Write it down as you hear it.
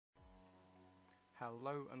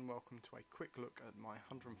Hello and welcome to a quick look at my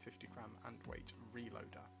 150g Antweight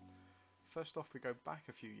ReLoader. First off, we go back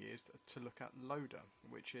a few years to look at Loader,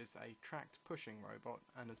 which is a tracked pushing robot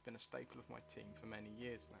and has been a staple of my team for many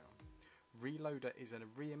years now. ReLoader is a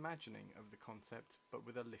reimagining of the concept but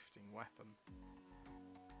with a lifting weapon.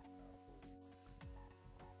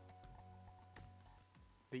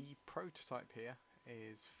 The prototype here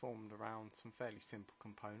is formed around some fairly simple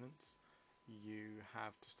components. You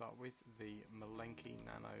have to start with the Malenki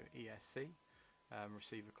Nano ESC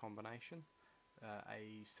receiver combination,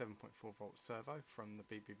 a 7.4 volt servo from the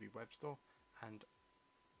BBB web store, and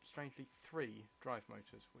strangely 3 drive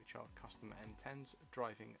motors, which are custom N10s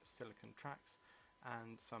driving silicon tracks,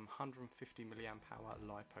 and some 150 mAh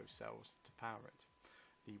LiPo cells to power it.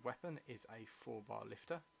 The weapon is a 4-bar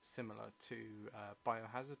lifter, similar to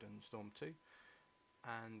Biohazard and Storm 2,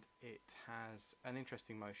 and it has an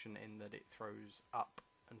interesting motion in that it throws up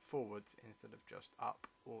and forwards instead of just up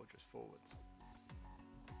or just forwards.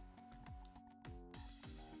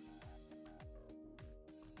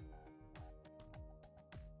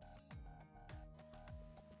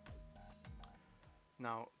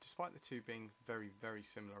 Now, despite the two being very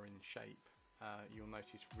similar in shape, you'll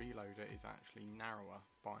notice ReLoader is actually narrower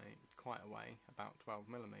by quite a way, about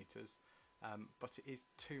 12mm, but it is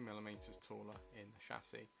 2mm taller in the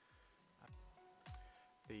chassis.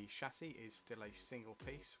 The chassis is still a single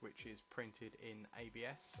piece, which is printed in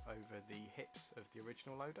ABS over the hips of the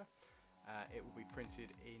original loader. It will be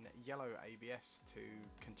printed in yellow ABS to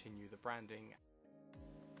continue the branding.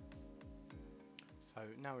 So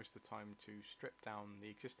now is the time to strip down the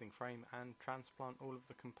existing frame and transplant all of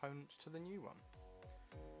the components to the new one.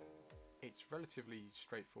 It's relatively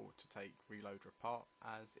straightforward to take ReLoader apart,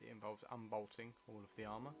 as it involves unbolting all of the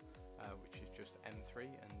armour, which is just M3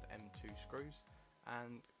 and M2 screws,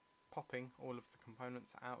 and popping all of the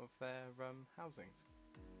components out of their housings.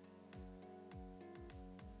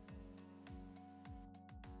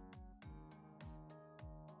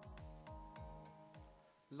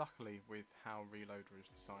 Luckily, with how ReLoader is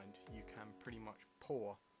designed, you can pretty much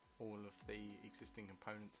pour all of the existing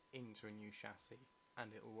components into a new chassis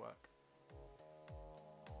and it'll work.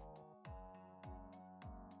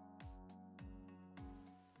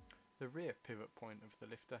 The rear pivot point of the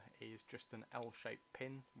lifter is just an L-shaped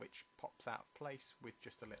pin which pops out of place with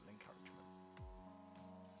just a little encouragement.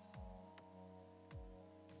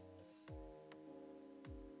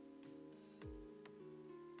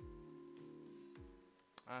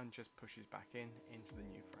 And just pushes back into the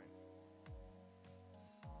new frame.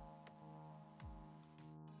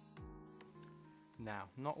 Now,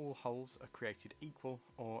 not all holes are created equal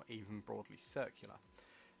or even broadly circular.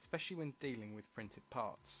 Especially when dealing with printed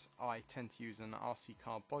parts, I tend to use an RC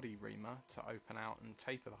car body reamer to open out and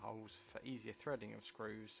taper the holes for easier threading of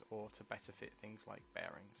screws or to better fit things like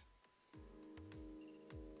bearings.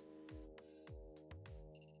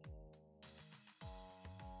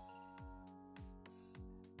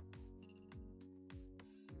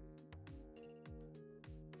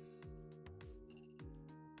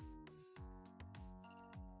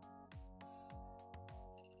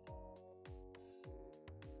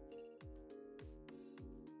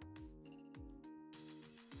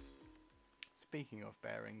 Speaking of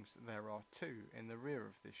bearings, there are 2 in the rear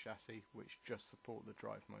of this chassis which just support the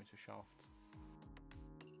drive motor shafts.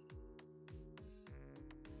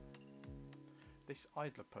 This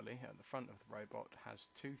idler pulley at the front of the robot has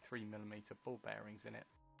 2 3mm ball bearings in it.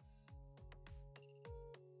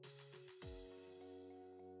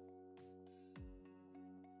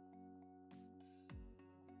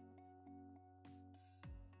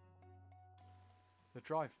 The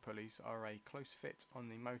drive pulleys are a close fit on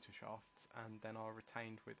the motor shafts and then are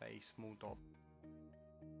retained with a small dot.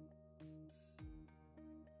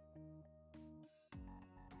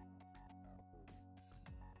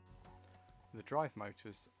 The drive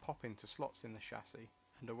motors pop into slots in the chassis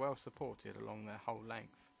and are well supported along their whole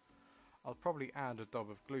length. I'll probably add a dob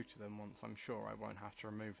of glue to them once I'm sure I won't have to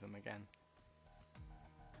remove them again.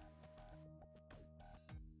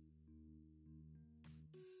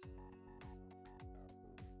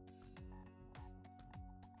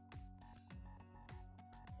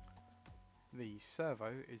 The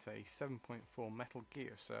servo is a 7.4 metal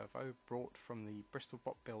gear servo brought from the Bristol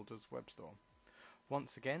Bot Builders web store.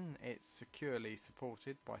 Once again, it's securely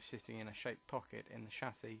supported by sitting in a shaped pocket in the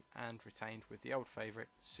chassis and retained with the old favourite,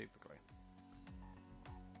 super glue.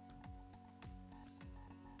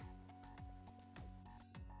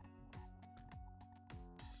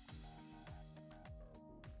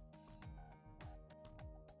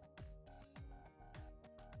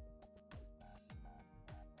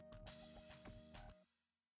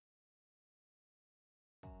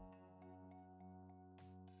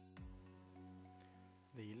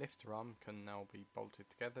 lifter arm can now be bolted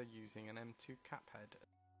together using an M2 cap head.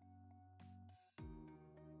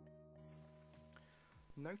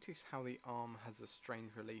 Notice how the arm has a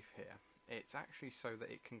strange relief here. It's actually so that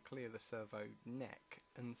it can clear the servo neck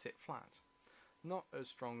and sit flat. Not as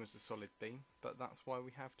strong as the solid beam, but that's why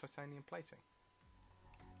we have titanium plating.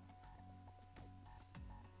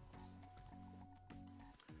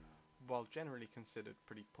 While generally considered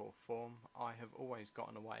pretty poor form, I have always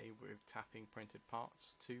gotten away with tapping printed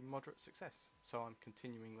parts to moderate success, so I'm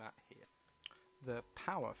continuing that here. The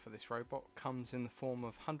power for this robot comes in the form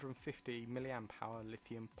of 150 mAh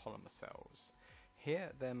lithium polymer cells.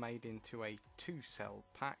 Here they're made into a 2-cell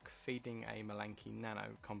pack feeding a MacLeod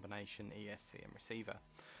Nano combination ESC and receiver.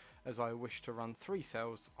 As I wish to run 3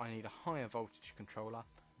 cells, I need a higher voltage controller,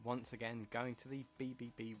 once again going to the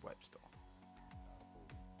BBB web store.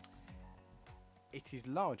 It is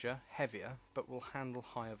larger, heavier, but will handle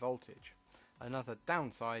higher voltage. Another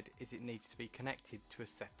downside is it needs to be connected to a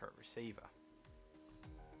separate receiver.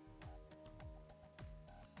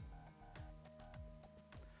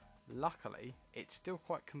 Luckily, it's still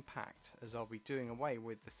quite compact, as I'll be doing away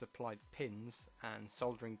with the supplied pins and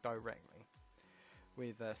soldering directly.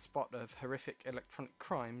 With a spot of horrific electronic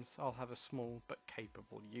crimes, I'll have a small but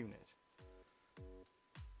capable unit.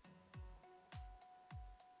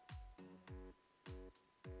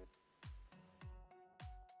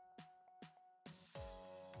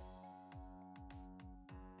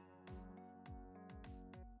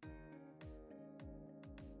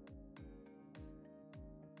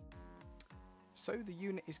 So the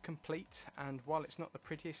unit is complete, and while it's not the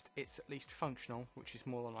prettiest, it's at least functional, which is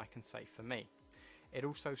more than I can say for me. It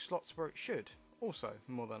also slots where it should, also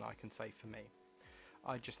more than I can say for me.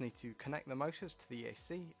 I just need to connect the motors to the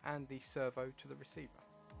ESC and the servo to the receiver.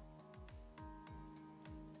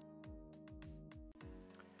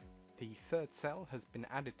 The third cell has been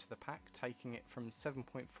added to the pack, taking it from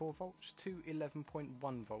 7.4 volts to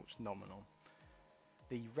 11.1 volts nominal.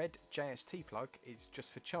 The red JST plug is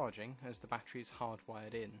just for charging, as the battery is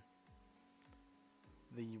hardwired in.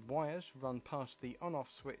 The wires run past the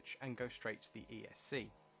on-off switch and go straight to the ESC.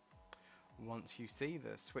 Once you see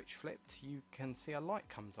the switch flipped, you can see a light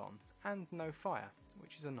comes on, and no fire,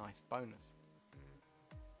 which is a nice bonus.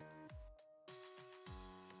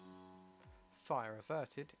 Fire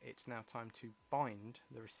averted, it's now time to bind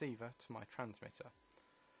the receiver to my transmitter,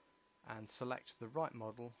 and select the right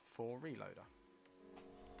model for ReLoader.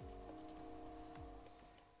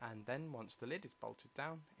 And then once the lid is bolted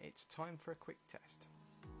down, it's time for a quick test.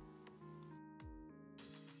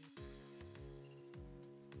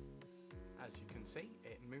 As you can see,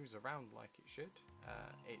 it moves around like it should.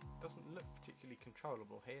 It doesn't look particularly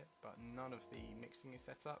controllable here, but none of the mixing is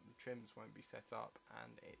set up, the trims won't be set up,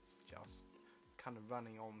 and it's just kind of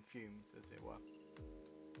running on fumes, as it were.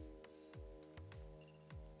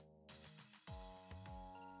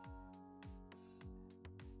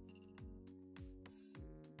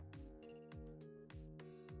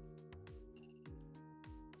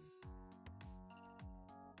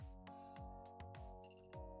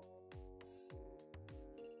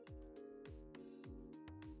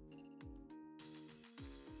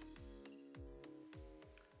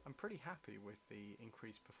 I'm pretty happy with the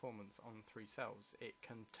increased performance on 3 cells. It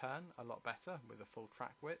can turn a lot better with a full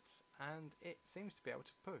track width, and it seems to be able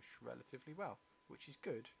to push relatively well, which is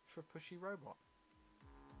good for a pushy robot.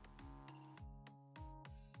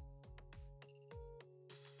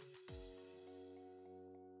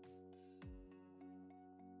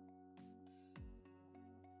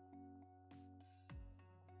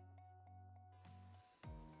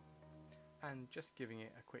 And just giving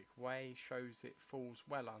it a quick weigh shows it falls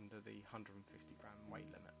well under the 150 gram weight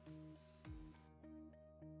limit.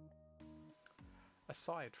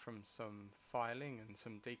 Aside from some filing and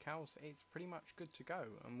some decals, it's pretty much good to go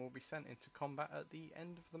and will be sent into combat at the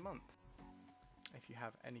end of the month. If you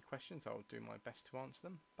have any questions, I'll do my best to answer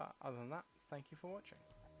them, but other than that, thank you for watching.